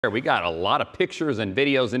We got a lot of pictures and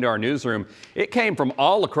videos into our newsroom. It came from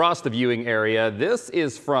all across the viewing area. This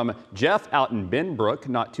is from Jeff out in Benbrook,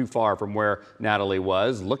 not too far from where Natalie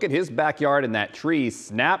was. Look at his backyard, and that tree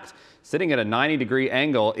snapped, sitting at a 90-degree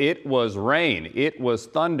angle. It was rain, it was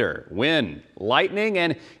thunder, wind, lightning,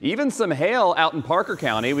 and even some hail out in Parker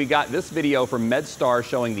County. We got this video from MedStar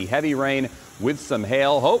showing the heavy rain with some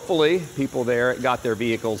hail. Hopefully, people there got their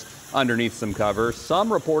vehicles underneath some cover.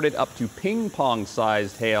 Some reported up to ping pong ball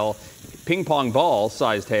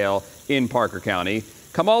sized hail in Parker County.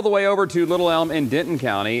 Come all the way over to Little Elm in Denton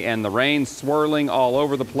County, and the rain swirling all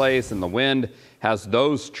over the place, and the wind has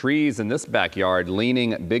those trees in this backyard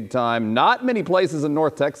leaning big time. Not many places in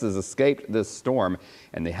North Texas escaped this storm,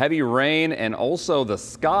 and the heavy rain and also the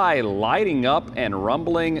sky lighting up and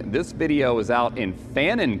rumbling. This video is out in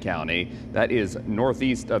Fannin County, that is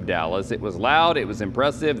northeast of Dallas. It was loud, it was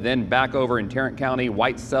impressive. Then back over in Tarrant County,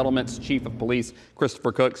 White Settlement's Chief of Police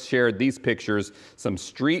Christopher Cooks shared these pictures. Some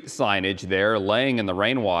street signage there laying in the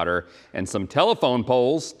rainwater, and some telephone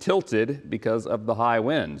poles tilted because of the high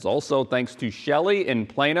winds. Also thanks to Shelley in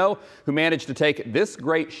Plano, who managed to take this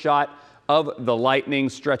great shot of the lightning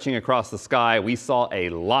stretching across the sky. We saw a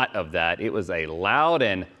lot of that. It was a loud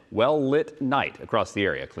and well-lit night across the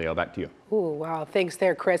area. Cleo, back to you. Ooh, wow. Thanks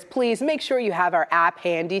there, Chris. Please make sure you have our app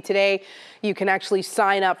handy today. You can actually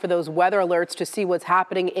sign up for those weather alerts to see what's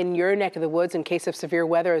happening in your neck of the woods in case of severe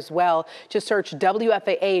weather as well. Just search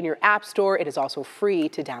WFAA in your app store. It is also free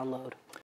to download.